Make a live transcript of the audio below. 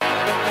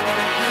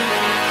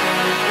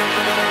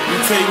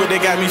tell you what they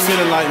got me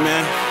feeling like,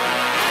 man.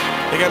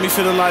 They got me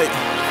feeling like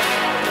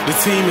the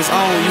team is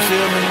on, you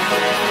feel me?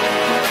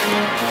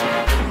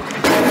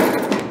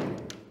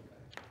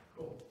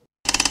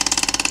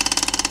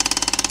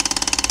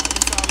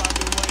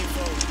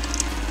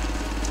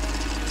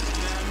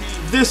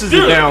 This is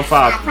the Down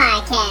 5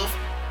 Podcast.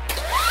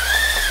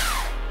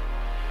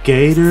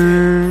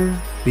 Gator,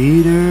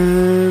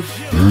 beater,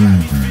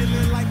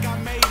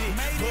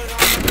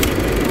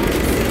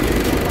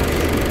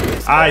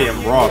 I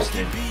am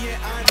Ralston.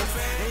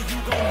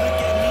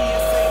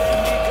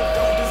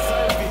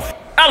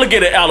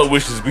 Alligator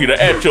Aloysius Beater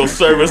at your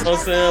service. You know what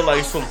I'm saying?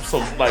 Like some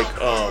like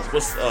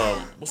what's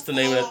the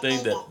name of that thing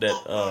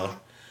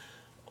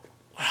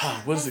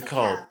what is it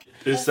called?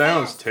 It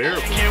sounds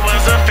terrible. It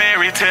was a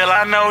fairy tale.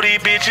 I know these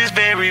bitches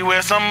very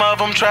well. Some of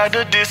them tried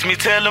to diss me,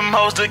 tell them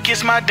hoes to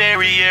kiss my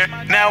derriere.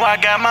 Now I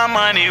got my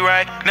money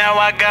right. Now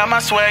I got my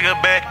swagger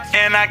back.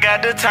 And I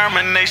got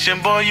determination.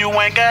 Boy, you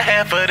ain't got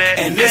half of that.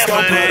 And this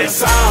gon' put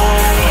us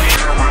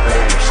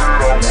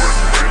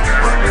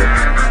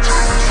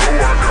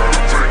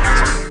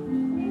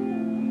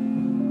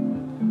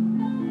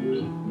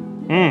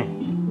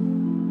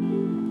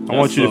I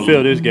want you to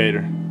feel this,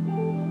 Gator.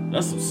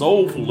 That's some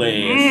soulful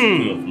ass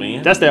stuff,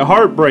 man. That's that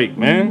heartbreak,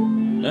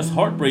 man. That's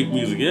heartbreak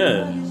music,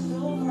 yeah.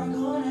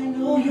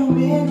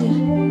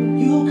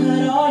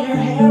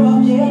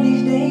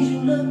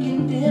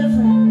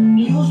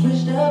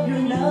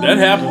 That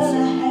happens.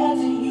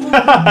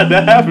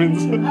 That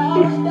happens.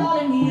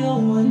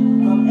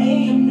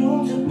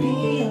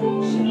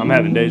 I'm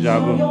having deja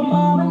vu.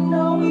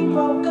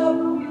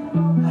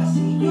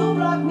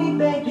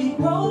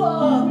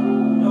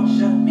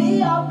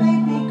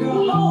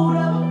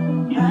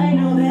 I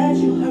know that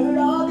you heard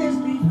all this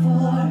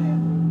before.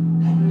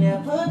 I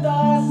never thought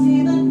I'd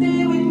see the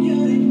day when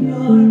you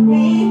ignored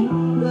me.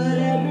 But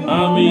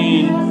everyone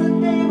has a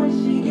day when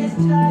she gets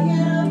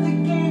tired of the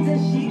games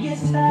and she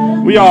gets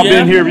tired. We all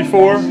been here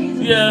before.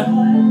 Yeah.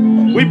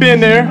 We been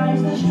there.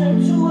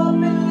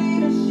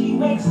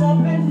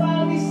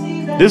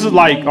 This is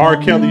like R.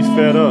 Kelly's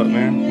Fed Up,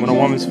 man. When a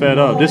woman's fed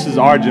up. This is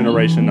our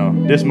generation, though.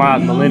 This is my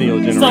millennial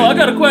generation. So I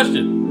got a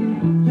question.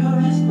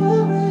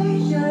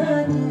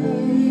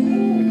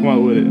 Come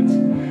on with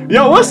it.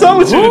 Yo, what's up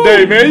with you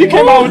today, man? You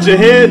came out with your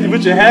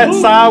hat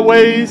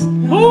sideways.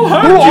 Who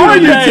are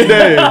you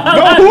today?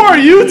 No, who are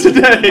you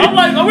today? I'm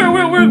like,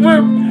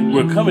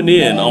 we're coming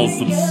in on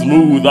some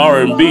smooth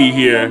R&B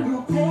here.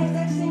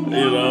 You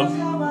know.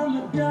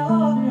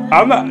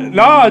 I'm not.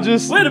 No,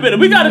 just wait a minute.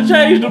 We gotta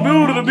change the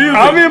mood of the music.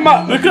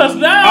 Because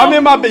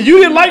you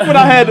didn't like what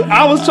I had.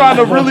 I was trying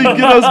to really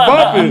get us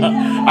bumping.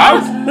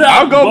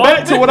 I'll go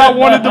back to what I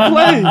wanted to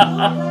play.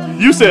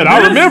 You said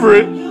I remember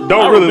it.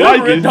 Don't really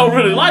like it.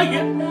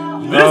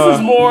 This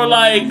is more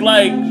like,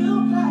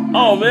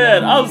 oh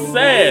man, I'm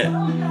sad.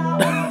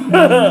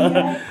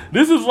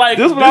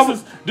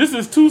 This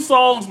is two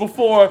songs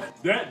before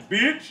that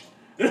bitch.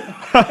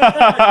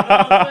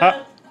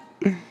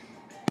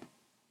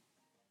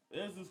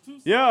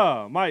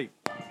 Yeah, Mike.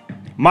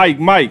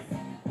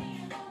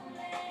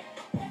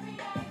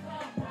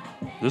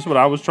 This is what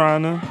I was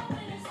trying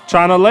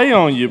to lay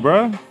on you,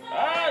 bruh.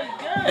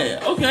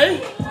 Yeah,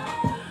 okay.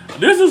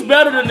 This is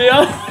better than the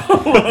other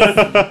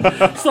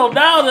one. So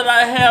now that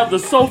I have the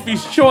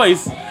Sophie's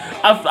Choice,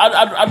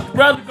 I'd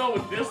rather go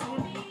with this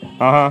one.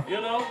 You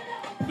know,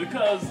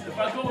 because if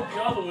I go with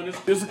the other one,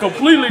 it's a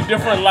completely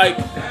different.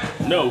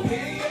 No.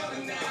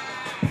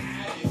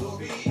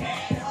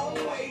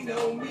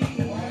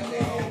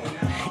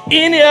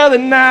 Any other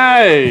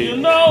night. You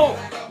know.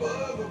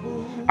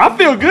 I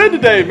feel good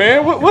today,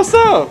 man. What's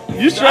up?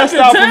 You stressed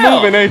out for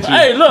moving, ain't you?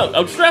 Hey, look,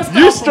 I'm stressed out.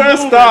 You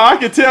stressed out. I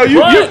can tell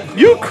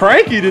you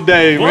cranky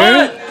today,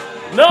 man.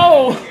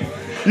 No,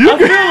 I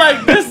feel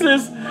like this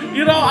is,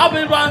 I'm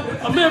in my,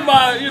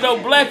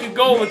 black and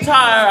gold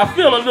attire. I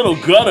feel a little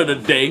gutter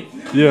today.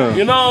 Yeah.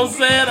 You know what I'm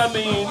saying? I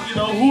mean,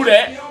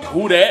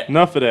 who that?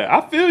 Enough of that.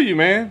 I feel you,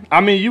 man.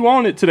 I mean, you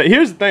on it today.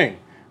 Here's the thing.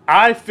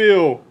 I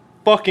feel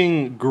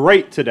fucking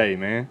great today,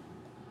 man.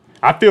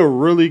 I feel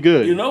really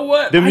good. You know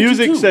what? The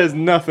music says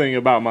nothing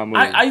about my mood.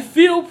 I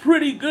feel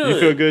pretty good. You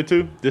feel good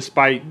too,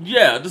 despite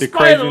the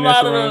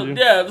craziness around you.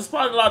 Yeah,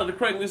 despite a lot of the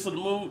craziness of the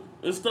mood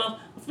and stuff,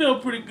 I feel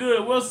pretty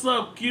good. What's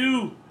up,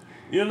 Q?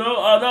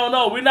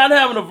 No, we're not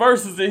having the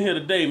verses in here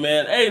today,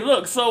 man. Hey,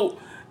 look, so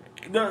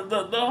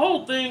the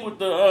whole thing with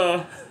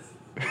the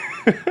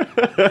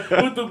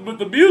with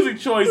the music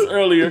choice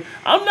earlier,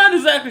 I'm not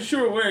exactly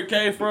sure where it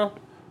came from.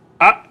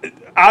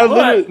 I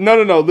literally,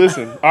 no,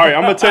 listen. All right,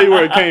 I'm going to tell you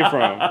where it came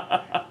from.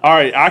 All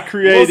right, I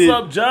created...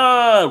 What's up,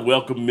 John?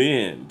 Welcome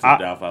in to the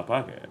Down 5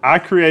 Podcast. I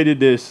created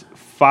this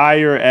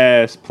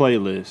fire-ass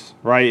playlist,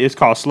 right? It's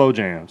called Slow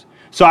Jams.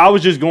 So I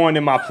was just going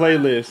in my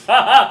playlist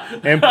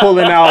and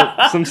pulling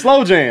out some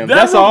slow jams.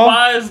 That's all.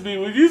 That reminds me,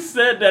 when you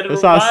said that, it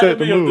reminded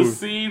me of the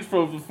scene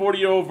from the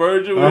 40-Year-Old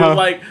Virgin where it was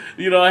like,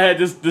 I had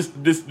this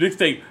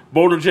mixtape,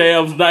 Boulder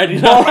Jams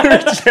 99. Boulder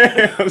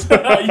Jams.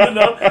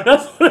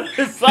 That's what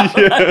it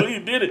sounded like when you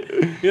did it.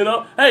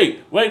 Hey,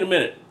 wait a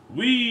minute.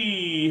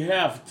 we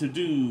have to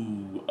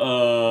do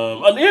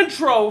an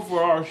intro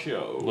for our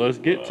show. Let's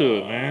get to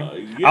it,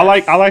 man.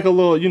 Yes. I like a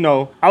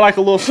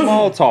little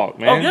small talk,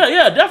 man. Oh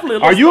yeah,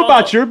 definitely. Are you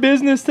about your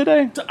business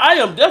today? I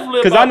am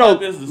definitely Because about I know my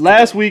business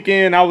last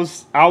weekend I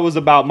was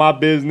about my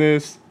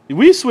business.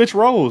 We switched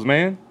roles,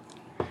 man.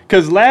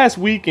 Because last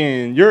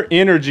weekend your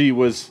energy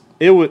was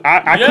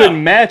I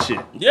couldn't match it.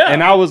 Yeah.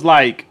 And I was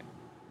like,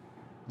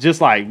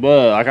 just like,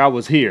 like I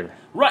was here.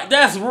 Right,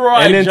 that's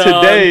right. And then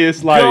John. today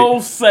it's like, go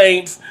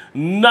Saints,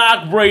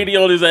 knock Brady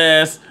on his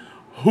ass.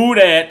 Who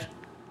that?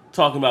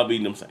 Talking about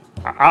beating them Saints.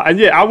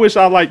 I wish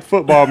I liked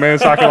football, man,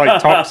 so I could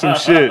like talk some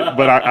shit,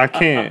 but I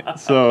can't.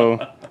 So,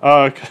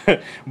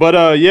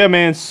 yeah,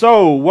 man.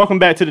 So, welcome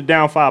back to the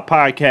Down 5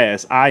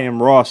 podcast. I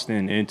am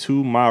Ralston, and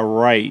to my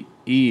right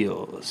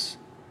is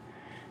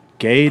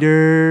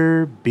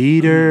Gator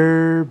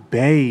Beater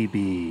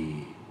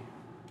Baby.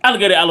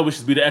 Alligator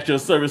Aloysius be at your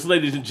service,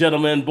 ladies and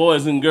gentlemen,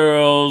 boys and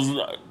girls,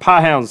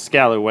 Pothounds,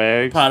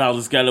 Scallywags. Pothounds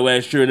and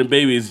Scallywags, children and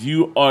babies.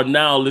 You are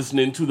now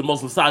listening to the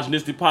most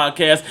misogynistic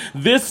podcast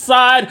this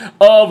side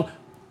of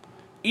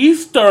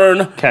Eastern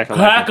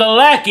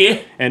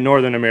Kakalaki and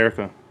Northern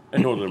America.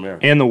 And Northern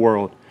America. And the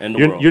world. And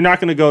the world. You're not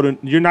gonna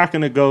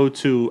go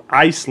to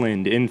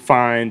Iceland and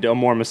find a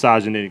more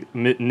misogynistic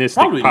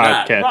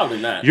podcast. Probably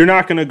not. You're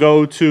not gonna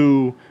go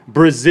to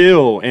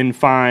Brazil and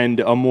find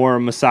a more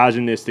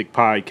misogynistic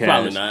podcast.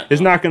 Probably not. It's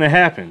not gonna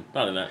happen.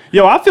 Probably not.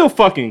 Yo, I feel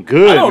fucking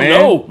good, I don't man.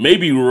 know.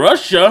 Maybe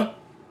Russia.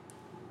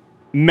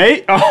 Oh,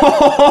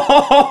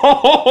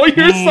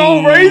 you're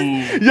so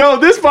racist. Yo,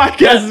 this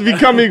podcast is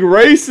becoming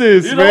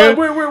racist, You know man.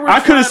 what? We're I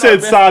could have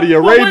said trying our Saudi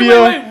best.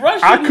 Arabia. Wait.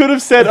 Russia- I could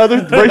have said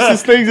other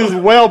racist things as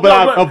well,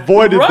 but No, I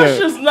avoided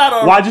Russia's that. not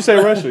a... Why'd you say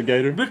Russia,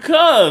 Gator?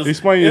 Because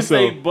Explain it's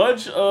yourself. a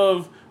bunch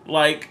of,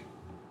 like...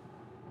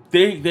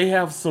 They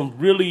have some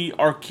really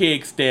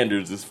archaic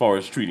standards as far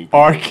as treating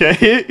people.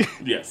 Archaic?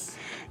 Yes.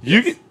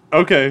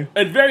 Okay.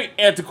 And very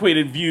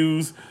antiquated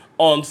views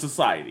on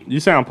society. You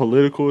sound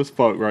political as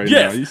fuck right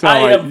Yes, now. You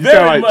sound I am you very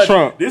sound like much.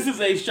 Trump. This is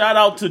a shout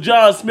out to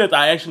John Smith.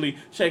 I actually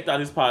checked out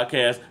his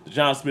podcast, the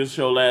John Smith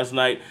Show, last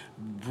night.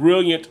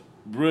 Brilliant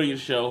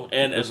show.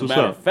 And as a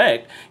matter of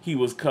fact, he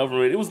was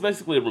covering, it was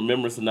basically a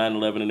remembrance of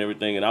 9/11 and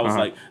everything. And I was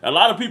like, a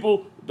lot of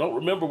people don't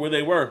remember where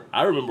they were.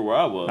 I remember where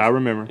I was. I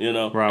remember. You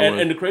know, where I was.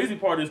 and the crazy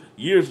part is,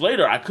 years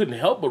later, I couldn't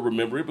help but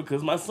remember it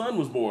because my son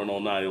was born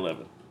on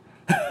 9/11.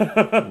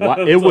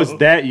 It was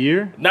that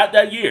year? Not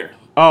that year.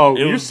 Oh,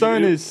 your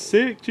son is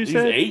 6, you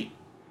said? He's 8.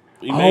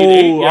 He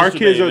made 8 our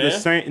kids are yesterday, the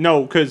same.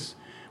 No, because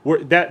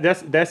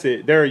that's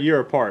it. They're a year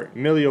apart.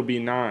 Millie will be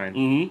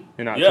 9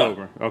 in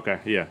October. Okay,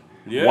 yeah.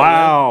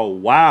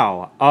 Wow.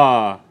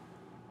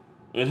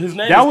 And his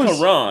name is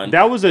Karan.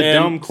 That was a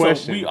dumb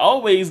question. So we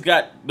always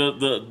got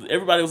the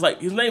everybody was like,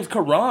 his name's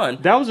Karan.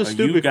 That was a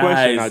stupid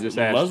question I just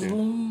asked Muslims?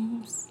 you.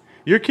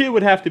 Your kid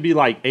would have to be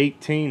like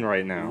 18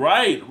 right now.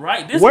 Right.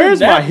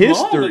 Where's my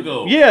history? Long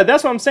ago. Yeah,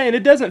 that's what I'm saying.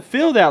 It doesn't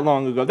feel that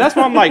long ago. That's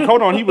why I'm like,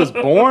 hold on, he was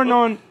born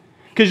on,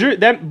 because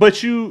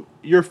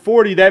you're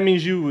 40. That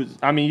means you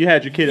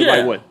had your kid at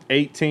like what,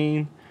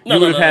 18? I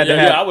would have had to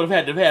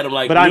have had him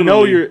like. But I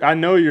know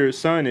your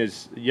son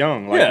is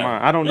young like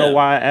mine. I don't know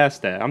why I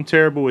asked that. I'm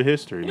terrible with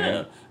history,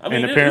 man.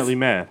 And apparently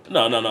math.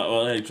 No.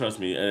 Well, hey, trust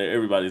me,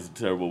 everybody's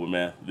terrible with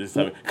math this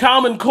time.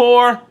 Common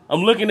Core,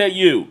 I'm looking at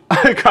you.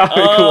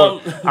 Common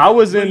Core. I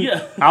was in the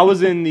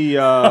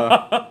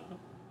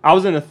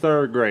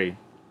 3rd grade.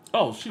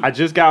 Oh shoot! I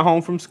just got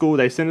home from school.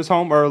 They sent us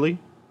home early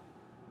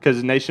because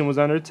the nation was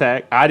under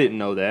attack. I didn't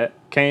know that.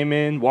 Came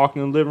in, walked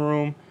in the living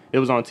room. It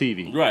was on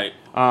TV. Right.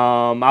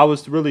 I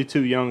was really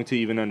too young to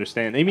even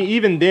understand. I mean,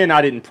 even then,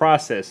 I didn't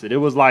process it. It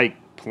was like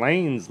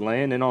planes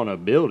landing on a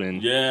building.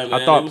 Yeah, man.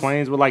 I thought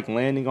planes were like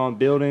landing on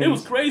buildings. It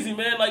was crazy,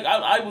 man. Like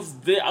I was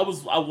there. I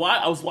was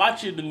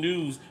watching the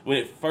news when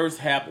it first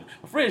happened.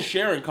 My friend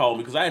Sharon called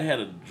me because I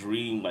had a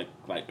dream like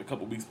a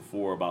couple weeks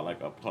before about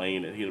like a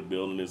plane that hit a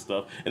building and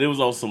stuff, and it was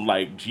on some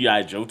like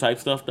G.I. Joe type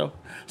stuff though.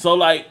 So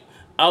like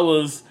I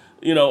was,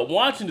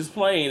 watching this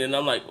plane, and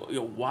I'm like,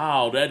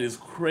 wow, that is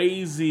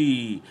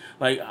crazy.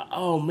 Like,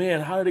 oh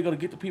man, how are they gonna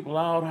get the people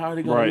out? How are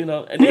they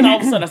gonna, And then all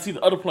of a sudden, I see the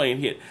other plane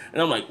hit,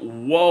 and I'm like,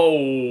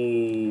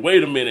 whoa,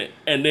 wait a minute.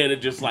 And then it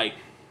just went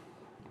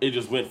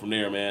from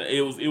there, man.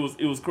 It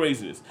was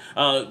craziness.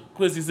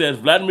 Quincy says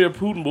Vladimir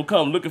Putin will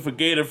come looking for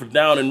Gator for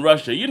down in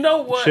Russia. You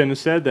know what? Shouldn't have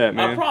said that,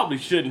 man. I probably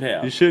shouldn't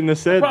have. You shouldn't have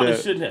said that. Probably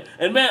shouldn't have.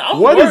 And man, I'm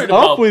what worried is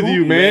about up with Putin,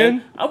 you,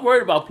 man? I'm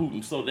worried about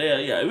Putin. So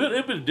yeah,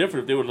 it'd been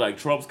different if they were like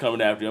Trump's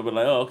coming after you. I'd be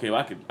like, oh, okay,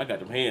 well, I got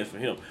them hands for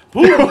him.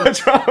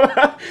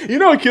 Putin. You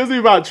know what kills me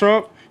about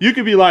Trump? You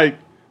could be like,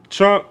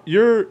 Trump,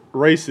 you're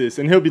racist,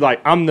 and he'll be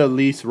like, I'm the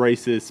least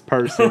racist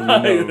person you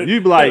know.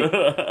 You'd be like,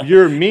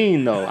 you're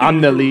mean though.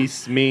 I'm the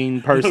least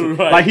mean person.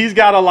 Right. Like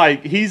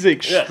he's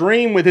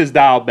extreme with his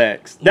dial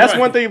backs. That's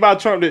one thing about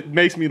Trump that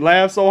makes me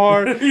laugh so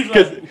hard.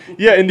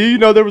 And do you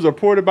know there was a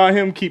report about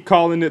him keep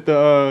calling it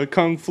the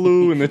Kung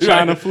flu and the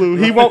China flu?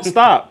 He won't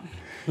stop.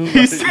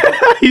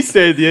 He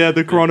said, yeah,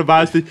 the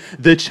coronavirus,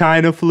 the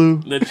China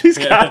flu. He's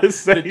got to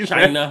say the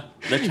China,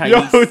 the that.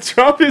 Chinese. Yo,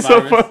 Trump is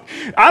so virus.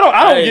 fun. I don't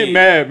Hey, get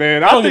mad,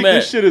 man. I don't think get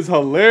this mad. shit is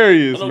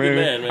hilarious, Don't get man.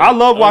 mad, man. I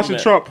love Don't watching get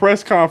mad. Trump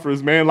press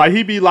conference, man. Like,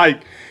 he be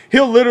like,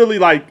 he'll literally,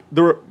 like,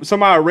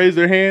 somebody will raise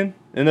their hand,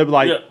 and they'll be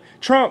like, Yeah.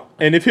 Trump,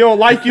 and if he don't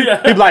like you,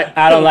 Yeah. he'll be like,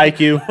 I don't like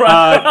you.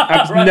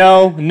 Right.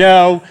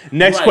 No.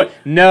 Next Right. question.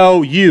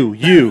 No, you,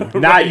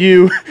 not Right.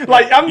 you.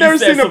 Like, I've never You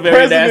said seen a some very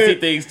nasty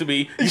president. things to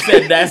me. You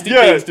said nasty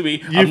Yeah, things to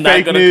me. you I'm not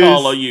fake gonna news,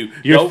 call on you.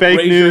 You're Don't fake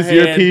raise news. your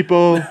Your hand.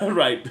 people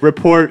Right.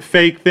 report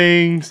fake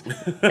things,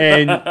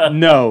 and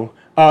no.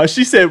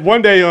 She said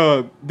one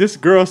day, this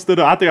girl stood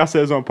up. I think I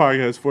said this on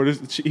podcast before.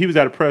 He was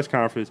at a press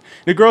conference.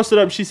 The girl stood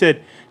up and she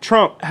said,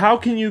 Trump, how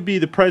can you be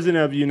the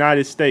president of the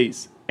United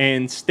States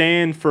and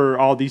stand for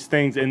all these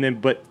things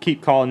but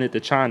keep calling it the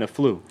China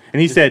flu?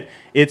 And he said,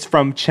 it's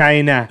from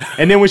China.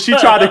 And then when she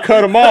tried to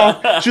cut him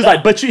off, she was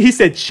like, he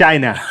said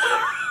China.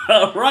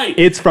 Right.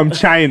 It's from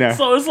China.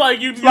 So it's like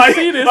you Like-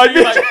 see this, like and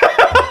you're like,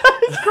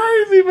 It's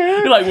crazy, man.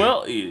 you're like,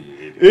 well,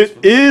 It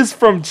is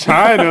from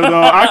China,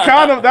 though.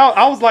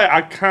 I was like,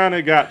 I kind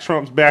of got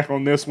Trump's back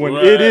on this one.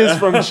 It is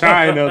from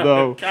China,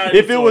 though. Kinda,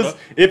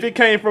 If it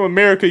came from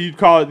America, you'd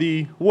call it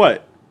the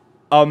what?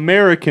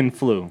 American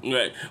flu.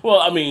 right.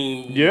 Well, I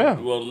mean, Yeah.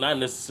 Well, not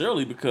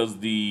necessarily, because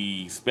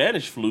the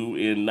Spanish flu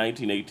in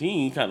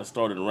 1918 kind of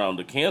started around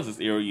the Kansas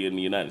area in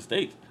the United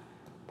States.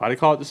 Why they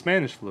call it the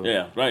Spanish flu?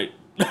 Yeah, right.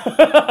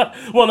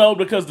 Well, no,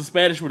 because the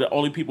Spanish were the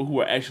only people who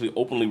were actually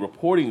openly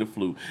reporting the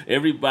flu.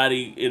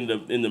 Everybody in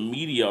the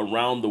media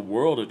around the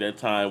world at that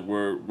time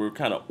were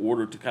kind of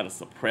ordered to kind of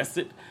suppress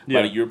it by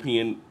Yeah. the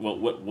European,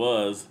 what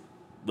was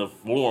the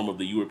form of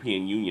the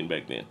European Union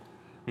back then.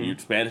 The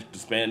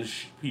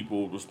Spanish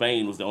people,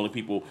 Spain was the only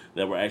people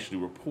that were actually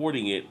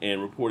reporting it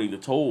and reporting the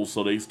tolls,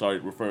 so they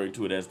started referring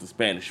to it as the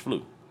Spanish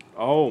flu.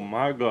 Oh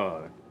my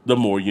God. The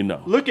more you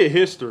know. Look at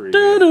history.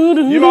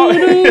 You all,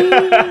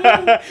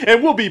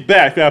 and we'll be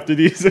back after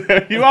these.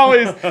 you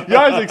always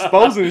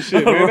exposing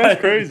shit, man. That's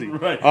crazy.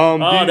 Right. Do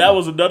you- That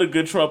was another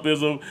good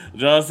Trumpism.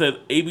 John said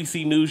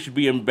ABC News should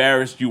be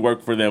embarrassed you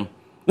work for them.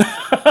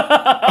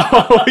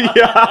 Oh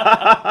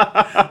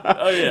yeah.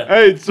 Oh, yeah.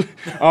 Hey,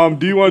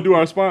 do you want to do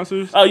our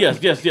sponsors? Oh,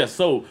 yes.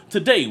 So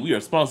today we are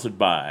sponsored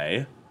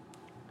by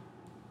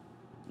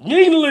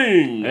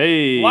Yingling.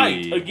 Hey.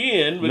 Light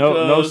again,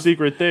 because No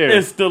secret there.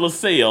 it's still a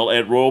sale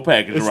at Royal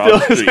Package It's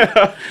around the street.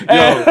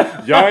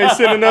 Yo, y'all ain't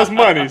sending us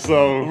money,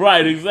 so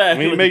Right,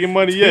 exactly. We ain't making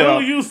money yet.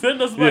 Till you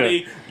send us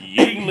money,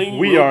 Yingling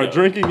we will are go.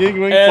 drinking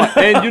Yingling. And-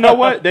 And you know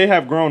what? They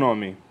have grown on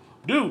me.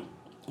 Dude,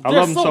 I they're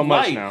love them so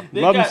much light. now.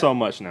 They Love them got so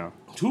much now.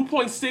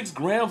 2.6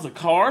 grams of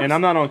carbs. And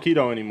I'm not on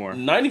keto anymore.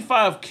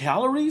 95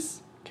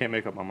 calories. Can't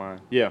make up my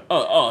mind. Yeah.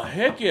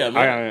 Heck yeah,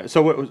 man.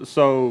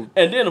 So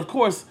And then, of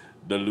course,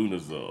 the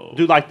Lunazol.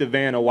 do like the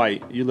Vanna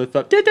White. You lift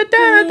up,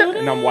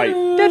 and I'm white.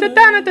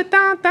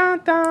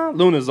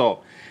 Lunazol.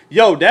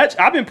 Yo,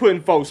 I've been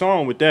putting folks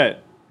on with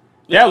that.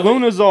 That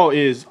Lunazol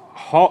is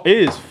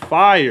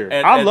fire.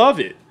 I And- love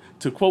it.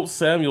 To quote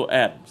Samuel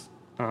Adams,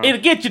 Uh-huh.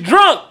 it'll get you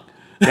drunk.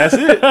 That's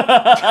it.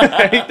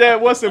 Ain't that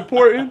what's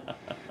important?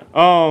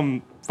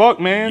 Fuck,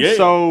 man. Yeah.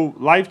 So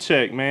life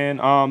check,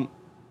 man.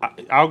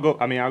 I'll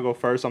go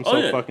first. I'm so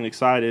yeah. fucking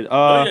excited.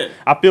 Yeah.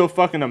 I feel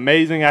fucking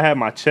amazing. I had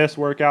my chest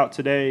workout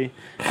today.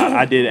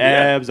 I did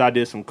abs. I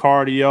did some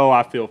cardio.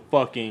 I feel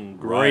fucking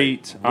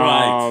great.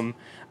 Right.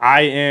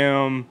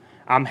 I'm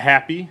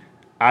happy.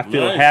 I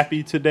feel Nice.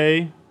 happy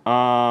today.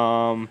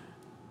 I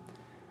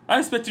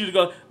expect you to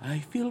go, I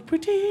feel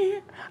pretty.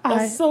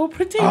 I'm so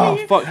pretty. Oh,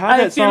 fuck, how'd I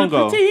that song feel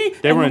go? pretty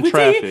They were and in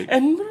witty traffic.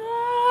 And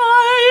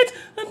right.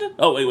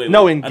 Oh, wait.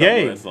 No, I in don't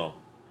Gay. know that song.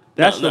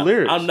 That's No, the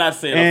lyrics. I'm not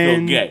saying I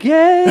And feel gay.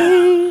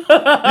 Gay. You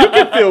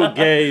can feel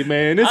gay,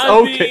 man. It's I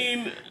okay.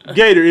 mean,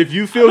 Gator, if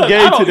you feel gay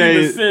I don't today,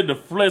 even sing the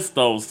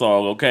Flintstones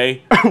song,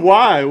 okay?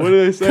 why? What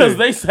do they say? Because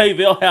they say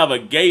they'll have a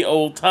gay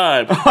old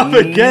time.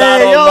 The gay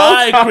Not on old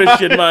my time.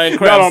 Christian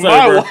Minecraft Not on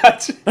server. my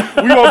watch.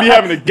 We won't be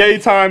having a gay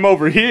time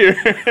over here.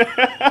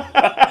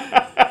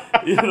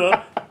 You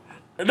know?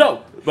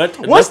 No, but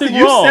What's nothing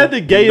you wrong. said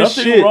the gayest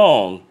nothing shit.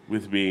 wrong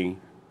with being.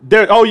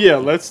 Oh yeah,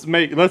 let's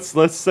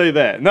say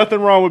that.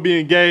 Nothing wrong with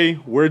being gay.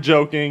 We're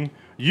joking.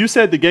 You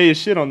said the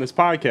gayest shit on this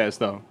podcast,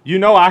 though. You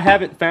know I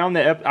haven't found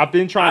the. I've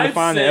been trying to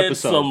find the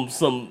episode.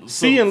 Some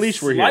C and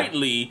Leash were here.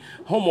 slightly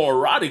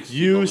homoerotic. shit on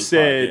You this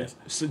said, podcast.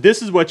 so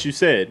this is what you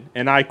said,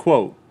 and I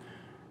quote,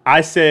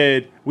 I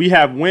said, we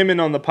have women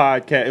on the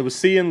podcast. It was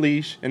C and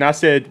Leash, and I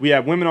said, we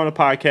have women on the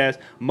podcast.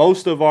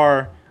 Most of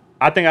our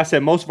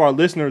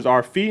listeners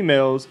are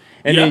females.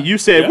 And then Yeah, you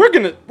said, yeah.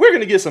 we're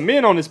gonna get some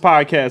men on this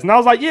podcast. And I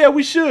was like, yeah,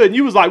 we should. And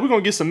you was like, we're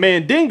gonna get some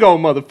Mandingo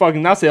motherfucking.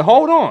 And I said,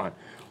 hold on.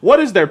 What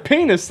does their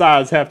penis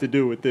size have to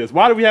do with this?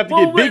 Why do we have to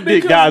get big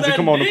dick guys to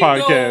come on the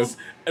podcast?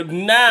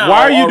 Now,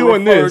 Why are you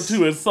doing referred this?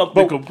 to as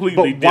something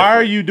completely different. Why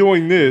are you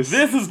doing this?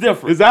 This is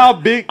different. Is that how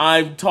big?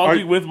 I'm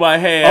talking with my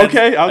hands.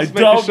 Okay, I I was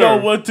making don't sure. know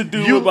what to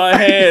do with my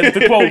hands.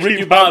 To quote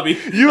Ricky Bobby,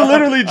 You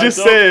literally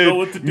just I don't said, know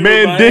what to do man,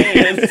 with my dick.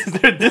 hands. Is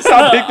this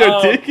how big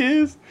their dick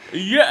is?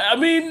 Yeah, I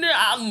mean,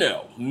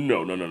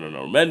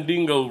 no.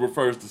 Mandingo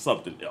refers to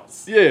something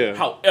else. Yeah.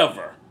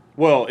 However,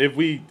 Well, if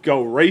we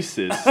go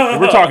racist, if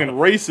we're talking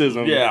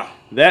racism. Yeah.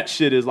 That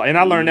shit is like, and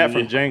I learned that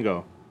from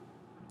Django.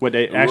 What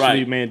they actually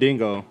Right.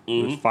 Mandingo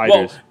was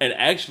fighters. well, and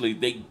actually,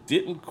 they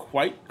didn't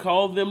quite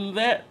call them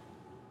that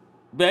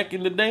back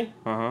in the day.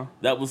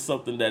 That was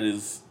something that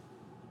is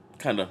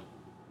kind of,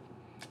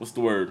 what's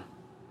the word?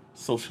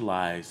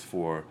 Socialized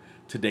for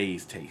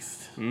today's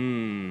taste.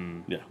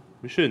 Yeah.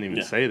 We shouldn't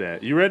even say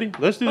that. You ready?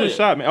 Let's do Oh, this yeah.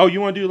 shot, man. Oh, you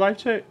want to do life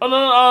check? Oh,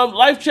 no,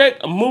 life check.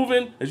 I'm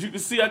moving. As you can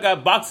see, I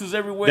got boxes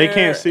everywhere. They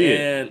can't see it.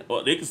 And,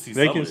 well, they can see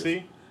They some can of this.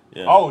 see.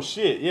 Yeah. Oh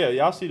shit! Yeah,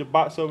 y'all see the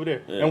box over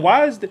there. Yeah. And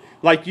why is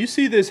like you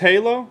see this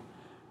halo?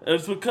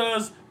 It's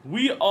because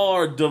we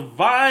are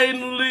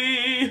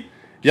divinely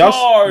Y'all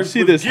charged see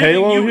with this giving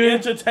halo you here?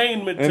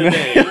 entertainment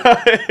today.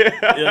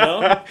 You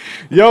know?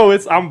 Yo,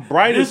 I'm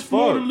bright This as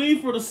fleur de fuck.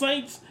 lis for the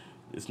Saints,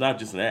 it's not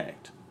just an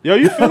act. Yo,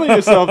 you feeling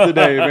yourself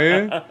today,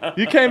 man?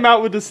 You came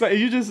out with the same.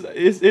 You just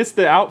it's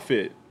the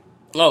outfit.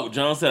 Oh,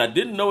 John said, I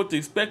didn't know what to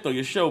expect on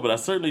your show, but I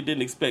certainly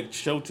didn't expect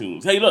show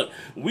tunes. Hey, look,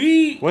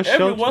 What's every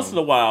show once tunes? in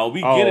a while,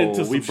 we Oh, get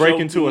into some we break show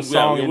into a tunes.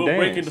 song and we'll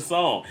break dance. into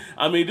song.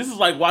 I mean, this is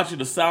like watching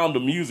the sound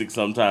of music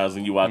sometimes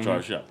when you watch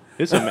our show.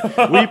 It's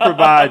we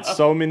provide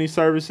so many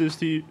services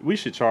to you. We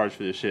should charge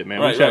for this shit, man.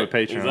 Right, we should have a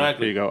right. Patreon.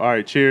 Exactly. Here you go. All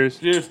right, cheers.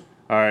 Cheers.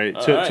 All right,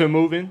 All to right.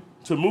 moving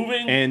To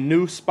moving. and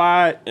new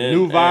spot,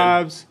 new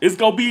vibes, It's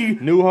going to be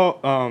new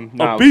a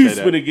no, beast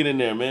say when that. it get in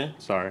there, man.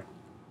 Sorry,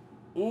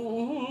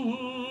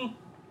 Mm-hmm.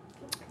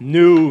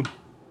 new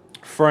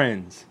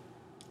friends.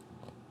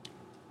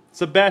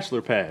 It's a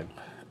bachelor pad.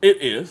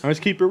 It is. Let's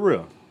keep it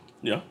real.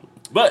 Yeah.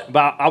 But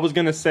But I was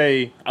gonna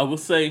say I will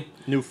say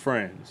new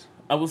friends.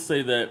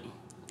 that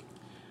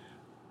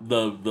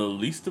the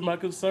least of my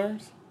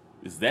concerns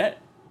is that,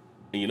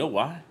 and you know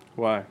why?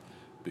 Why?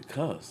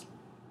 Because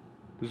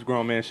This is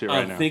grown man shit right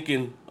I'm now.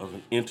 thinking of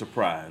an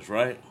enterprise,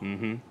 right?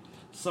 Mm-hmm.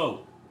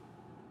 So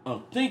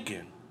I'm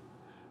thinking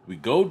we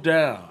go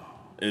down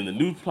in the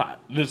new plot.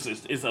 This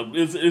is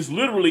it's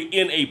literally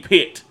in a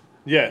pit,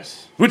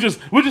 Yes. which is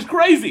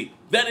crazy.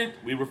 That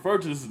we refer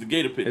to this as the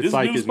Gator Pit. It's This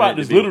like new it's spot meant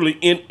to is be. literally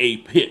in a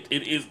pit.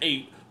 It is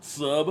a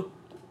sub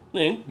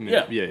thing.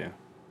 Yeah. Yeah.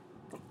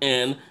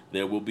 And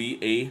there will be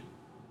a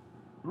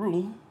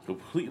room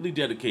completely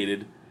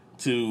dedicated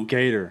to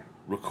Gator.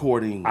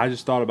 recording. I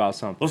just thought about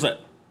something. What's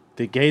that?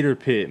 The Gator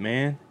Pit,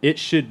 man. It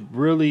should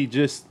really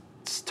just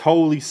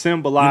totally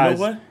symbolize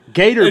You know what?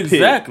 Gator Pit.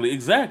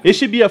 Exactly. It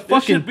should be a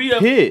fucking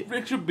pit.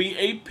 It should be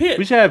a pit.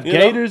 We should have You know?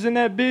 gators in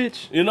that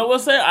bitch. You know what I'm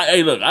saying?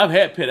 Hey, look, I've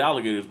had pet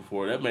alligators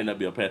before. That may not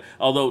be a pet,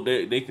 although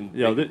they can.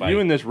 Yo, they can bite. you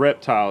and this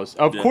reptiles.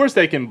 Of Yeah. course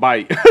they can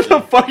bite.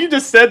 The fuck you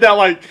just said that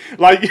like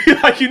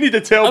you need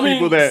to tell I mean,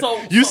 people that. so-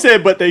 You so-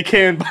 said but they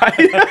can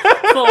bite.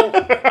 So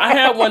I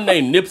had one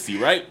named Nipsey,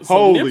 right? So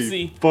Holy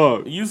Nipsey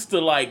fuck. used to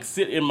like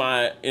sit in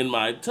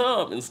my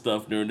tub and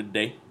stuff during the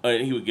day,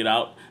 and he would get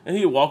out and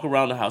he would walk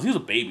around the house. He was a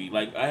baby.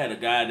 Like I had a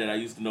guy that I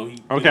used to know.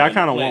 Okay, I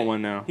kinda want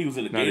one now, He was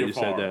in the now that gator you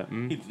said farm. that.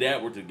 Mhm. His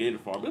dad worked at the gator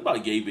farm. It was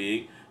about yay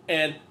big.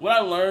 And what I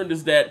learned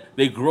is that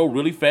they grow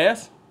really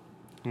fast,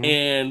 Mm-hmm.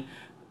 and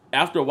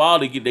after a while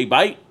they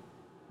bite.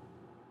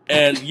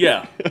 And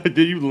yeah, Did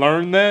you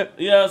learn that?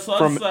 yeah. So I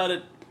From-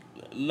 decided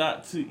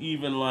not to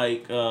even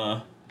like.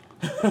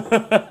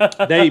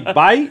 They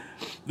bite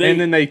They- and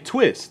then they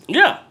twist.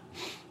 Yeah.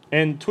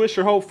 And twist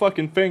your whole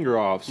fucking finger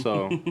off,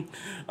 so.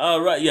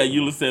 Right, yeah,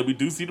 Eula said we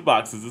do see the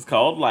boxes. It's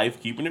called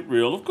Life, keeping it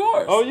real, of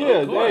course. Oh yeah,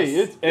 Of course.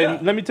 hey, and Yeah.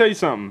 let me tell you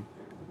something.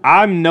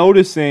 I'm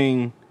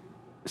noticing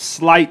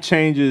slight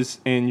changes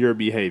in your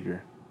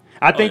behavior.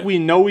 I think yeah. we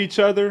know each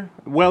other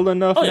well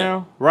enough Oh, yeah.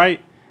 now,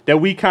 right? That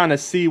we kind of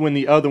see when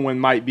the other one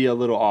might be a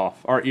little off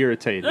or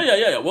irritated.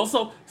 Yeah. Well,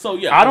 so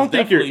yeah. I don't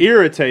think you're definitely-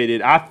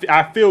 irritated.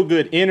 I feel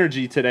good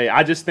energy today.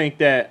 I just think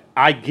that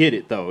I get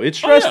it though.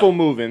 It's Oh, yeah. stressful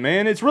moving,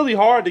 man. It's really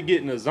hard to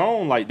get in a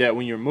zone like that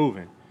when you're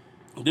moving.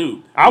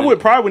 Dude. I would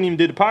probably wouldn't even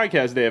did the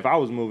podcast today if I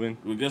was moving.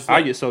 Well, guess I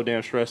what? get so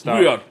damn stressed out.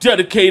 We are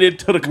dedicated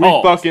to the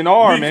cause. fucking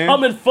are, we man.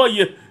 coming for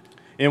you.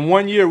 In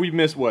 1 year, we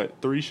missed what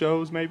 3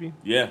 shows, maybe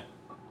Yeah.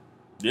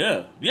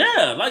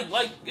 Like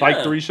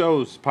like 3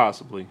 shows,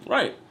 possibly.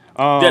 Right.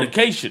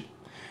 Dedication.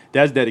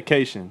 That's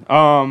dedication.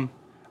 All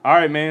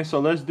right, man. So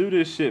let's do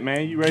this shit,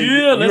 man. You ready? Yeah,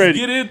 You let's ready?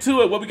 get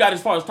into it. What we got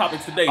as far as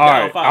topics today, All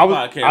Down right, 5 I was-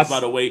 Podcast, by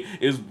the way,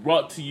 is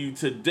brought to you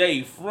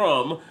today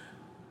from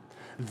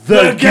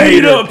the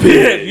Gator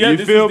Pit. Yeah, You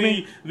this feel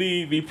is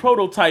me? the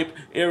prototype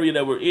area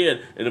that we're in,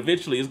 and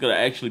eventually it's gonna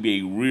actually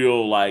be a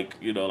real like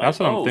That's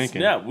what I'm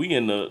thinking. Snap, we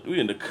in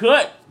the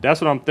cut.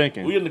 That's what I'm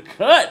thinking. We in the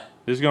cut.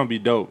 This is gonna be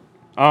dope.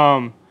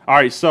 All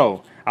right.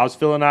 So I was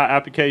filling out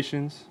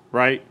applications,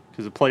 right?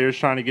 Because the player's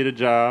trying to get a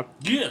job.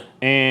 Yeah.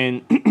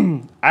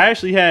 And I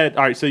actually had,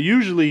 all right, so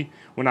usually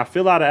when I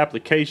fill out an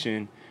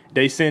application,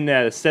 they send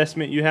that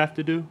assessment you have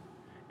to do.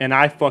 And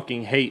I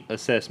fucking hate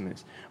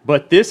assessments.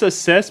 But this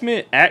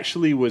assessment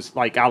actually was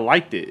like, I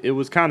liked it. It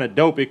was kind of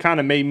dope. It kind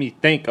of made me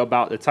think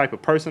about the type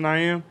of person I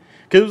am.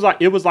 Because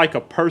it was like a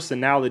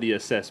personality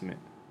assessment.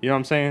 You know what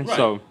I'm saying? Right.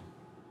 So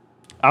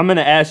I'm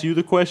gonna ask you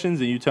the questions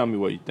and you tell me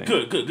what you think.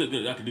 Good.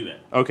 I can do that.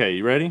 Okay,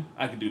 you ready?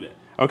 I can do that.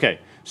 Okay,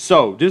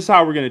 so this is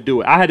how we're gonna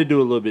do it. I had to do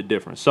it a little bit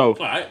different. So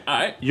All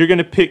right. you're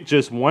gonna pick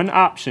just one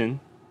option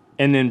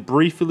and then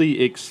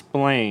briefly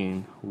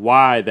explain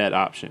why that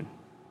option.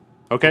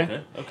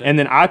 Okay. And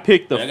then I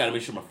picked the. I gotta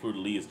make sure my Fruit of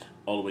the Lee is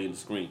all the way in the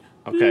screen.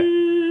 Okay.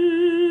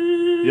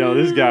 Yo,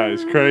 this guy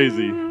is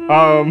crazy.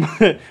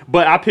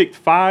 But I picked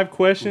 5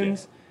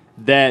 questions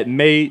that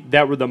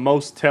were the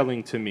most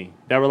telling to me.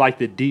 That were like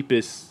the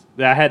deepest.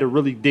 That I had to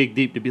really dig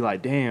deep to be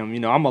like, damn,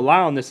 I'm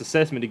allowing this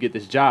assessment to get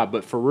this job,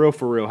 but for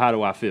real, how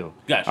do I feel?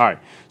 Gotcha. All right.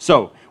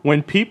 So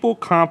when people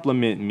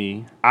compliment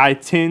me, I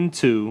tend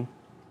to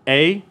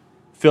A,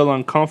 feel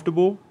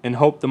uncomfortable and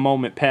hope the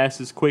moment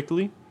passes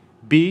quickly.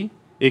 B,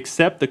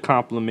 accept the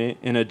compliment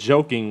in a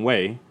joking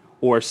way.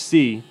 Or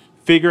C,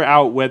 figure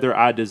out whether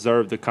I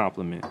deserve the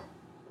compliment.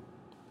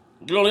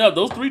 You only have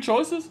those 3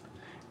 choices?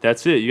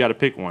 That's it. You got to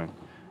pick one.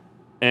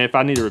 And if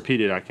I need to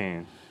repeat it, I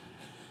can.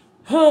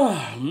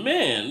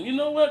 Man, you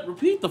know what?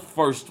 Repeat the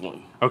first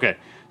one. Okay.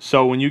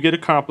 So when you get a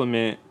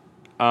compliment,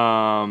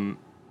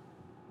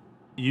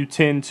 you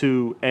tend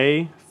to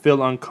A,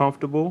 feel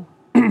uncomfortable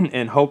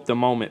and hope the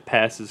moment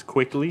passes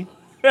quickly.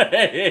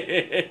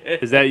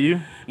 Is that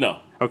you?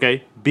 No.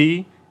 Okay.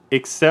 B,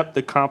 accept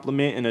the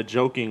compliment in a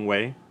joking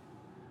way.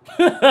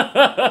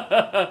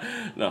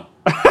 No.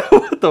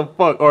 What the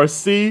fuck? Or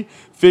C,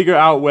 figure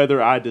out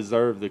whether I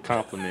deserve the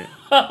compliment.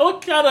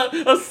 What kind of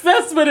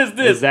assessment is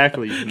this?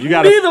 Exactly. You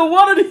gotta. Neither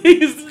one of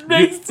these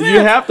makes sense. You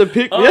have to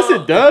pick. Yes,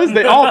 it does.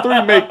 They all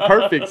 3 make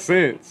perfect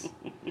sense.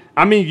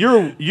 I mean,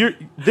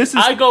 this is.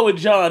 I go with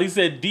John. He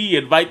said D,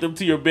 invite them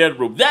to your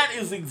bedroom. That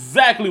is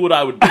exactly what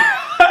I would do.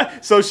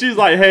 So she's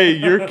like, "Hey,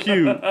 you're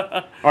cute,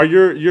 or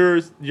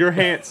you're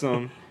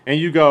handsome," and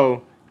you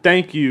go,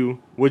 "Thank you.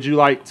 Would you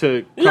like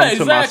to come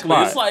to my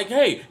spot?" It's like,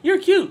 hey, you're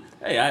cute.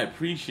 Hey, I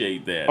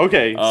appreciate that.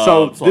 Okay,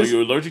 so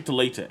you're allergic to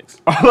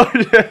latex.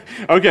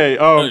 Okay,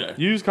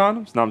 you use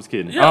condoms? No, I'm just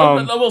kidding. Yeah,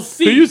 we'll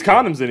see. Who use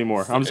condoms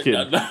anymore? I'm just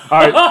kidding. All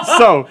right,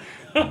 so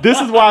this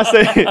is why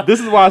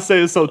I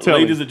say it's so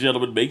telling. Ladies and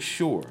gentlemen, make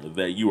sure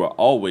that you are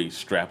always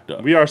strapped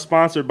up. We are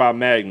sponsored by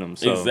Magnum.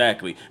 So.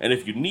 Exactly, and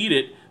if you need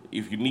it.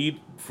 If you need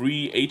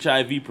free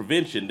HIV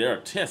prevention, there are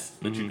tests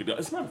that you can do.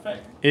 As a matter of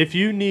fact, If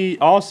you need,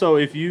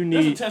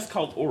 there's a test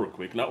called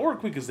OraQuick. Now,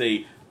 OraQuick is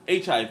a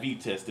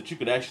HIV test that you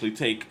could actually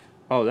take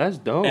oh, that's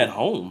dope. at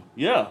home.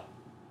 Yeah.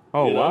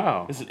 Oh, You know,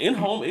 wow, It's an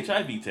in-home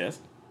HIV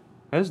test.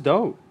 that's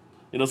dope.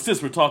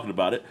 Since we're talking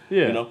about it,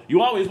 Yeah.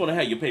 You always want to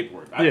have your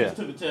paperwork. I just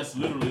took a test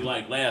literally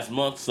like last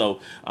month, so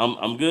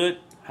I'm good.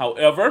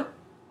 However,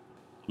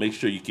 make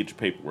sure you get your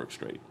paperwork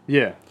straight.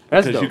 Yeah,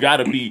 that's Because dope. you got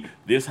to be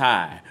this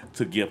high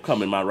to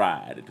come in my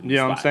ride. You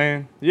know what I'm spot.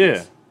 saying? Yeah.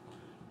 Yes.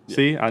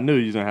 See, I knew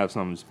you was gonna have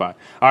something to spot.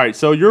 All right,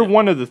 so you're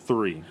one of the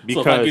 3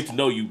 because So if I get to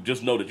know you,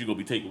 just know that you're gonna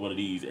be taking one of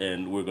these,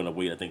 and we're gonna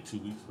wait. I think 2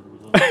 weeks for the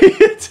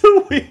results.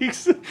 2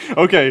 weeks.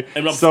 Okay,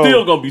 And I'm so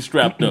still gonna be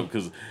strapped up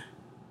because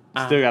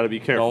still got to be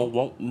careful. don't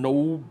want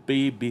no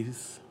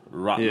babies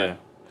right Yeah. now.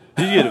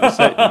 You can get a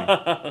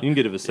vasectomy. You can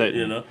get a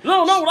vasectomy.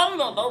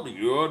 No.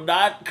 You're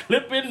not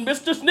clipping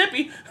Mr.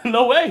 Snippy.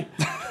 No way.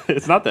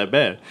 It's not that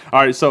bad. All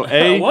right, so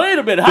A. Wait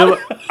a minute.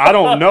 I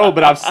don't know,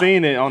 but I've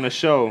seen it on the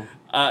show.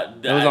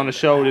 It was on the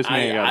show. This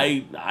man got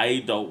it.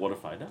 I don't want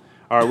to find out.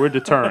 All right, we're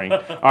deterring.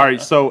 All right,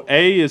 so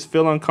A is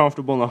feel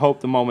uncomfortable and hope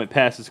the moment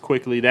passes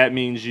quickly. That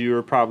means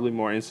you're probably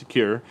more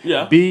insecure.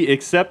 Yeah. B,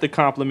 accept the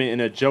compliment in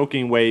a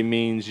joking way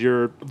means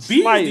you're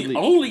B slightly. is the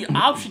only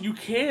option you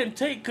can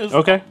take because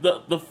Okay.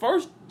 the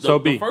first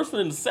B. the first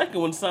one and the second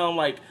one sound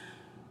like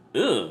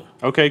ugh.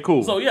 Okay,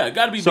 cool. So yeah, it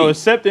gotta be So B.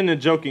 accept in a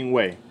joking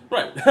way.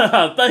 Right.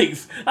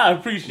 Thanks. I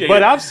appreciate it.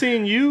 But I've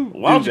seen you.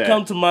 Why don't you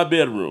come to my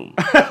bedroom?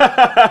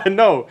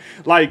 No,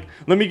 like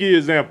let me give you an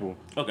example.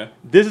 Okay.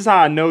 This is how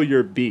I know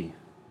you're B,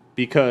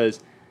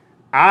 because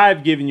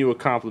I've given you a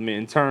compliment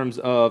in terms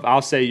of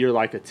I'll say you're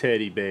like a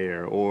teddy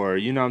bear, or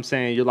you know what I'm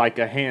saying, you're like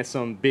a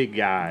handsome big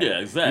guy. Yeah,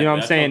 exactly. You know what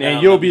I'm I saying, come down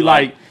and you'll and be be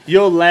like,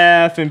 you'll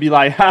laugh and be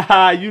like,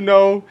 haha, you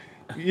know,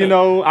 I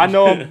know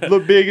I'm a little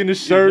big in the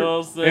shirt, You know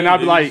what I'm saying? and I'll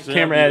be Then like, you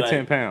camera be add like,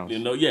 10 pounds.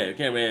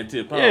 camera add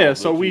 10 pounds. Yeah,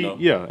 so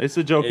but, it's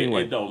a joking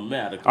way. It don't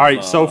matter. All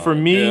right, so for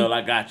me- girl,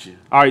 I got you.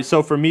 All right,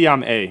 so for me,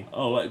 I'm A.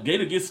 Oh, like,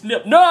 Gator get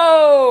snipped?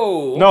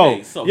 No. No,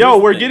 Okay, so here's yo,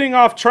 the we're thing. getting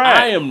off track.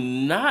 I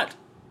am not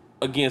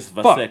against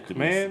Fuck, vasectomies.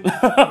 man. We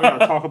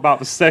gotta talk about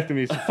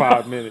vasectomies for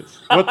 5 minutes.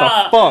 What the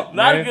fuck,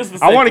 Not man?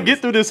 against I want to vasectomies. get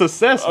through this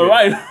assessment. All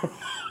right.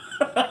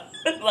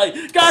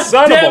 Like, God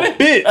Son damn of a it.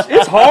 bitch.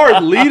 It's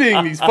hard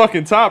leading these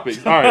fucking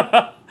topics. All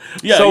right.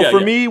 Yeah, So yeah, for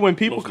yeah. me, when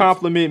people No snips.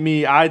 compliment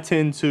me, I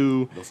tend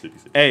to No snippy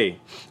snip.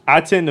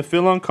 I tend to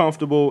feel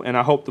uncomfortable and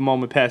I hope the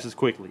moment passes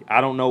quickly. I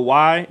don't know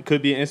why. It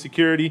could be an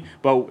insecurity,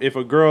 but if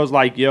a girl's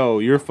like, "Yo,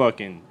 you're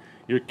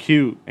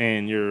cute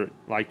and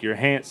you're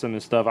handsome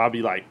and stuff," I'll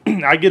be like,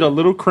 I get a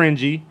little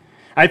cringy.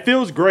 It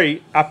feels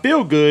great. I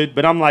feel good,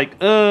 but I'm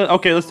like,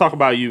 okay, let's talk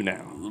about you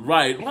now.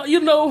 Right.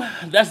 Well,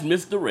 that's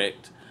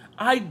misdirect.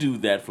 I do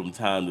that from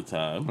time to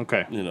time.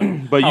 Okay.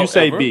 But you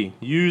say B.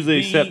 You usually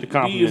accept the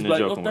compliment in a like,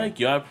 joking way. thank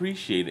you. I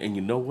appreciate it. And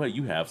you know what?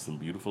 You have some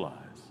beautiful eyes.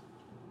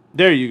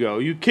 There you go.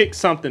 You kick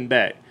something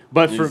back.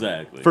 But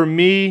Exactly. for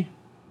me,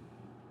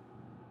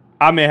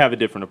 I may have a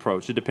different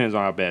approach. It depends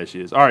on how bad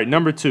she is. All right,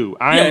 number 2.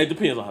 It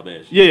depends on how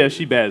bad she Yeah, is.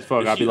 she bad as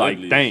fuck. If I'll she be like,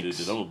 ugly as thanks.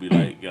 shit, then I'm gonna be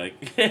like,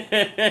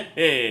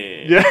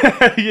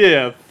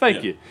 Yeah, thank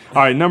Yeah. you.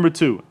 All right, number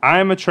 2. I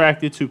am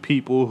attracted to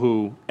people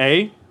who,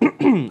 A,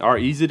 are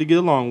easy to get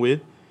along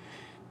with.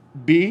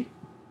 B,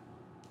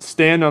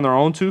 stand on their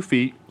own 2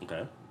 feet.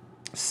 Okay.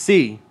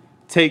 C,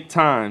 take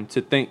time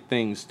to think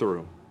things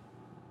through.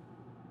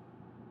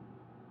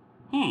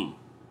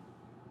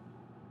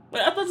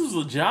 Wait, I thought this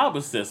was a job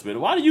assessment.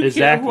 Why do you care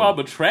Exactly. who I'm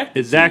attracted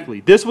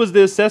Exactly. This was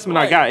the assessment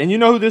I Right. got. And you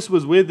know who this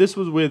was with? This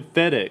was with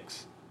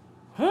FedEx.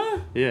 to? Huh?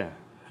 Yeah.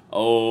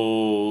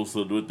 Oh,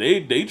 so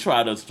they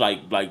try to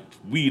like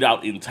weed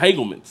out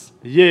entanglements.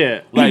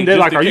 Yeah. Like They're just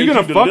like, in are you case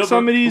going to fuck deliver-"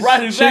 some of these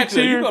Right, chicks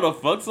exactly. here? You gonna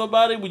fuck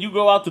somebody when you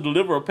go out to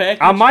deliver a package?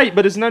 I might,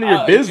 but it's none of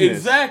your business.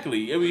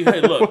 Exactly. I mean,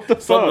 hey, look, the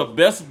some of fuck? the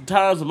best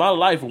times of my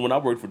life were when I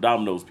worked for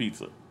Domino's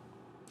Pizza.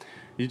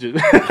 You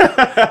just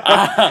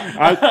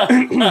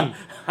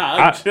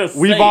I'm just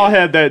we've saying. all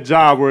had that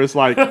job where it's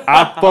like,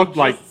 I fucked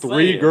like just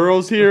 3 saying.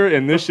 girls here,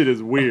 and this shit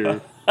is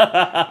weird.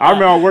 I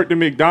remember I worked at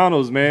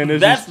McDonald's, man.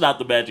 There's That's just, not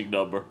the magic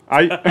number.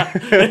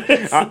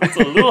 it's It's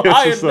a little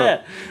higher than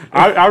that.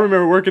 I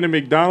remember working at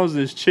McDonald's.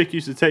 This chick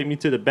used to take me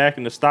to the back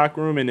in the stock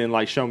room and then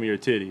like show me her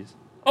titties,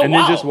 Oh, and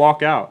wow. then just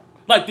walk out.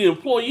 Like the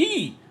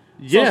employee.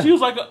 Yeah. So she was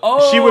like,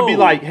 oh. She would be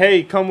like,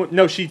 "Hey, come with."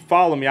 No, she'd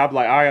follow me. I'd be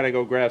like, "I gotta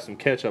go grab some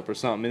ketchup or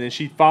something," and then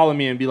she'd follow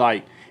me and be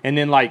like, and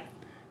then like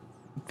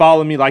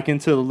follow me like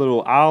into the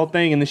little aisle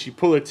thing, and then she'd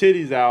pull her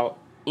titties out.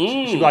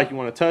 She'd be like, "You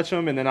want to touch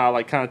them?" And then I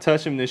like kind of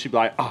touch them, and then she'd be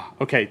like, "Oh,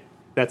 okay,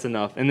 that's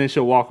enough," and then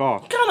she'll walk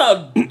off. What kind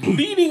of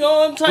leading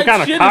on type What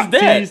kind of shit cock is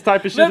that? tease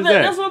type of shit is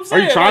that? That's what I'm Are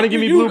saying. you trying to give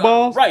me blue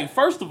balls? Right.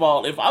 First of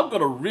all, if I'm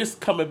gonna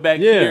risk coming back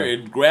Yeah. here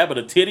and grabbing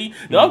a titty,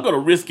 then I'm gonna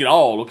risk it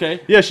all.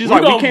 Okay. Yeah, she's We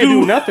like, "We gonna can't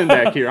do nothing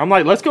back here." I'm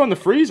like, "Let's go in the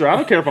freezer. I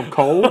don't care if I'm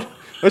cold.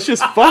 Let's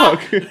just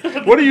fuck."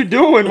 What are you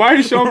doing? Why are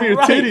you showing me your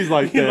Right. titties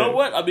like that? You know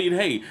what? I mean,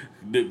 hey,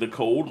 the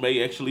cold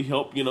may actually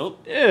help.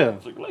 Yeah.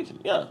 Circulation.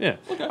 Yeah. Yeah.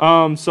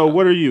 Okay. So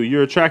what are you?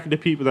 You're attracted to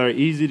people that are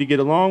easy to get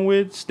along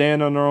with,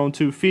 stand on their own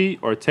 2 feet,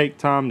 or take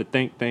time to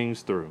think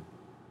things through.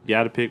 You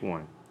got to pick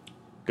one.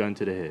 Gun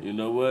to the head. You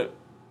know what?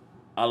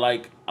 I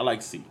like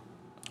C.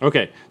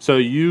 Okay. So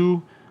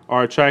you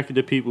are attracted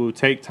to people who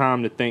take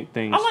time to think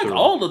things I like through.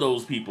 all of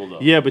those people though.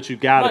 Yeah, but you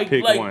got to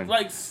pick one.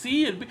 Like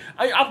C and B.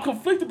 I'm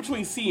conflicted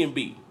between C and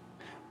B.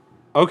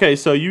 Okay,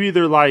 so you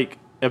either like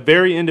a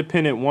very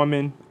independent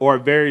woman or a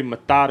very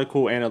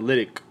methodical,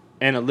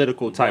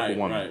 analytical type Right, of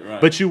woman. right.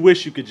 But you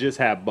wish you could just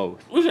have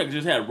both. Wish I could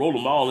just had roll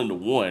them all into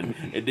one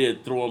and then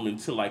throw them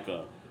into like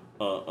a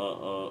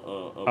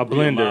A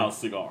Bria blender. Miles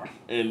cigar.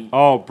 And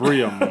Oh,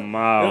 Bria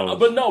Miles.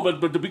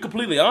 but to be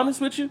completely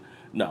honest with you,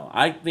 no.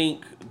 I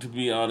think to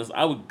be honest,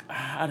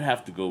 I'd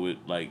have to go with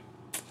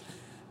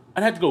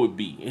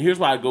B. And here's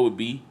why I go with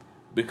B,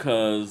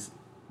 because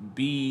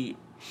B,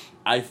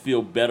 I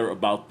feel better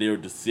about their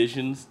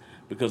decisions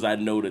because I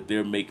know that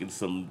they're making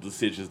some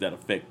decisions that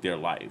affect their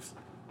lives.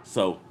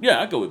 So yeah,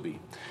 I go with B.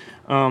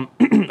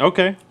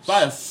 Okay.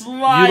 By a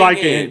slight You like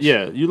edge.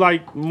 you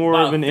like more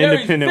By of an a very,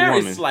 independent very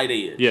woman. slight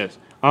edge. Yes.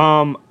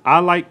 I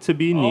like to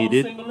be All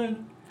needed. single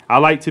in? I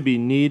like to be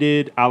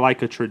needed. I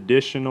like a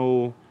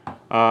traditional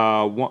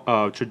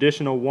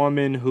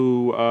woman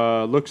who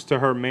looks to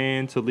her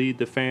man to lead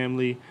the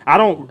family. I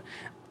don't.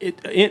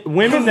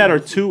 Women that are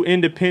too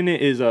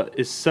independent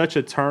is such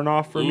a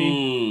turnoff for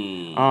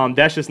me.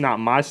 That's just not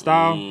my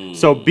style.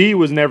 So B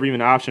was never even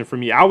an option for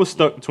me. I was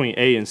stuck between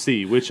A and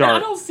C, which I are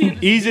don't see it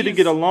as easy to B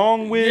get as-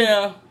 along with.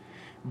 Yeah.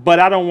 But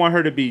I don't want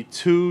her to be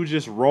too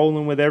just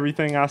rolling with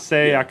everything I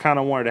say. Yeah. I kind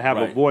of want her to have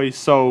a Right. voice.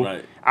 So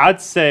Right. I'd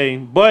say,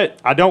 but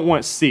I don't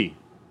want C.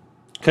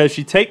 Because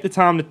she take the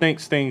time to think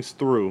things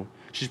through.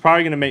 She's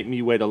probably going to make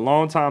me wait a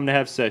long time to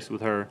have sex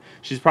with her.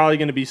 She's probably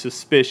going to be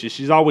suspicious.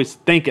 She's always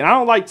thinking. I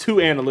don't like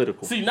too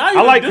analytical. See, now I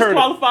you're like her to-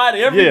 disqualified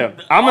every. Yeah,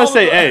 I'm all going to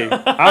say of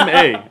the- A. I'm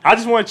A. I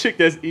just want a chick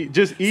that's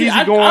just easy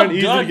I've going,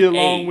 easy to done get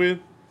along A. with.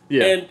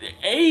 Yeah. And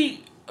A,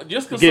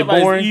 just because Get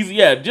somebody's boring? easy,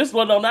 yeah, just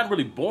well, no, not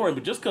really boring,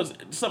 but just because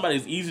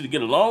somebody's easy to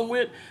get along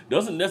with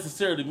doesn't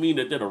necessarily mean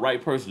that they're the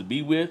right person to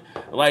be with.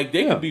 Like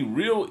they Yeah. could be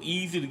real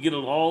easy to get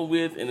along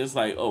with, and it's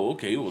like, oh,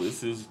 okay, well,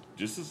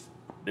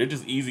 they're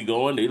just easy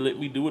going. They let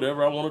me do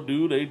whatever I want to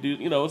do. They do,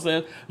 you know what I'm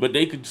saying? But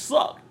they could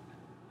suck.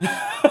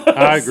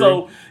 I agree.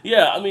 So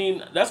yeah, I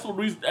mean that's the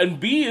reason. And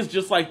B is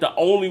just like the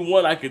only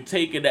one I could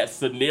take in that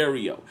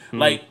scenario.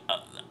 Like,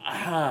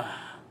 I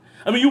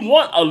mean, you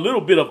want a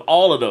little bit of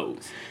all of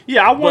those.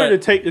 Yeah, I want her to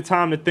But- take the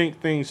time to think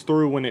things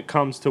through when it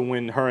comes to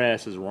when her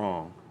ass is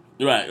wrong.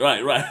 Right. You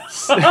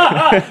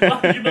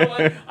know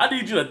what? I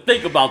need you to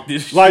think about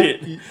this Like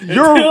shit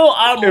you're, until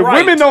I'm and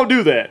right. women don't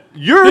do that.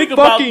 You're Think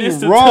about this fucking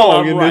until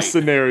wrong I'm in right. this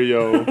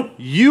scenario.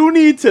 You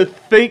need to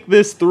think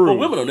this through. Well,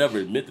 women will never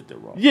admit that they're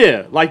wrong.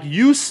 Yeah, like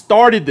you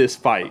started this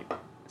fight,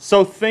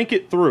 so think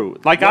it through.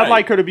 Like I'd Right.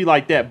 like her to be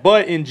like that,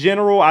 but in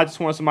general, I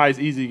just want somebody who's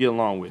easy to get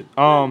along with.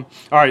 All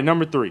right,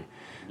 number 3.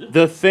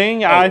 The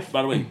thing Oh, I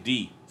by the way,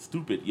 D.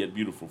 stupid yet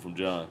beautiful from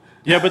John.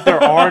 Yeah, but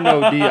there are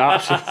no D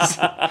options.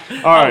 All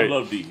right. I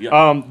love D.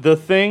 Yeah. The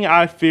thing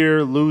I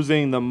fear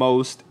losing the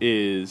most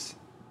is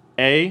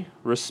A,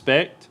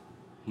 respect,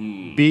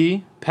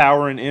 B,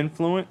 power and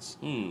influence,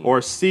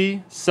 or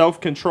C,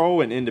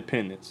 self-control and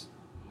independence.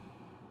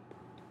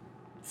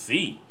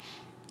 C.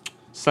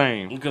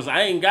 Same. Because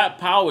I ain't got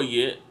power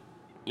yet.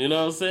 You know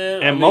what I'm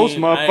saying? And most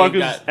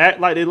motherfuckers act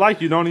like they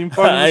like you, don't even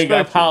fucking I ain't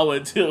got respect you. power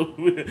until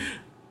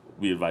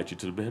we invite you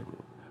to the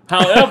bedroom.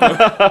 However,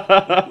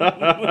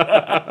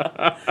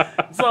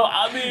 so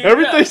I mean,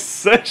 everything's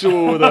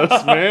sexual with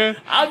us, man.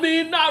 I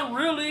mean, not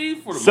really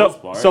for the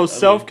most part. So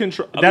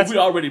self-control. We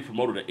already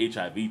promoted an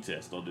HIV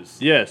test on this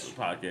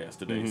podcast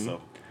today.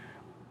 So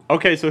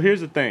okay, so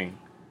here's the thing.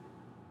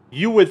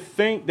 You would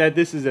think that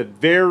this is a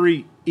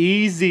very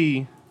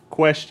easy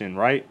question,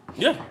 right?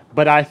 Yeah.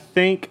 But I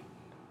think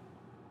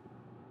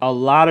a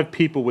lot of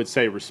people would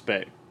say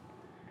respect.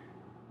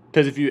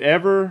 Because if you've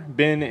ever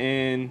been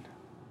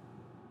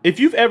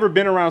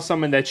around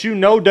someone that you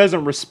know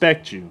doesn't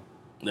respect you,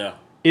 yeah,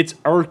 it's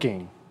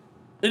irking.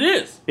 It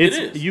is. It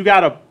is.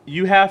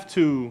 You have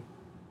to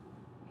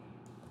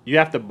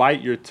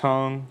bite your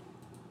tongue.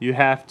 You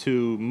have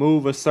to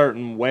move a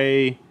certain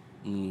way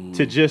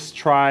to just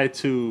try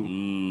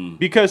to,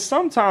 because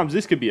sometimes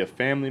this could be a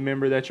family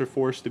member that you're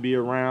forced to be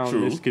around.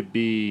 True. This could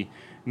be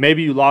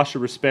maybe you lost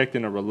your respect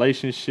in a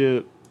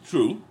relationship.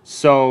 True.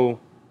 So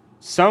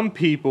some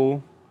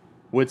people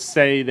would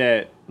say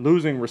that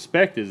losing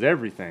respect is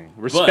everything.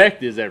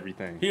 Respect is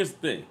everything. Here's the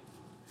thing.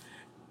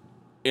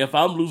 If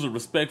I'm losing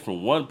respect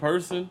from one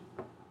person,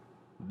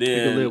 then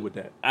you can live with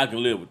that. I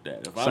can live with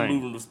that. If I'm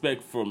losing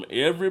respect from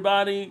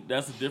everybody,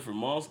 that's a different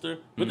monster.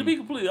 But to be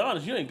completely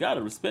honest, you ain't got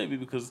to respect me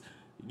because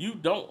you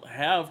don't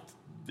have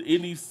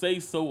any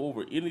say-so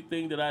over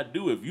anything that I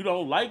do. If you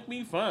don't like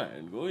me,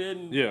 fine. Go ahead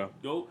and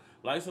go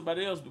like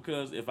somebody else,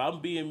 because if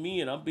I'm being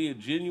me and I'm being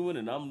genuine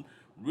and I'm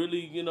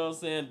really, you know what I'm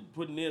saying,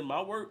 putting in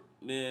my work,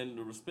 then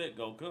the respect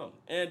gonna come.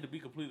 And to be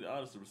completely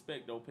honest, the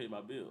respect don't pay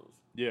my bills.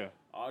 Yeah.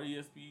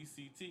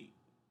 RESPECT.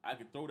 I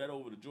could throw that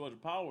over to Georgia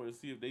Power and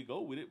see if they go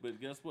with it, but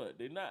guess what?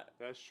 They're not.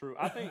 That's true.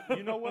 I think,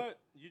 you know what?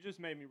 You just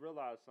made me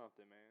realize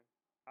something, man.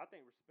 I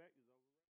think respect is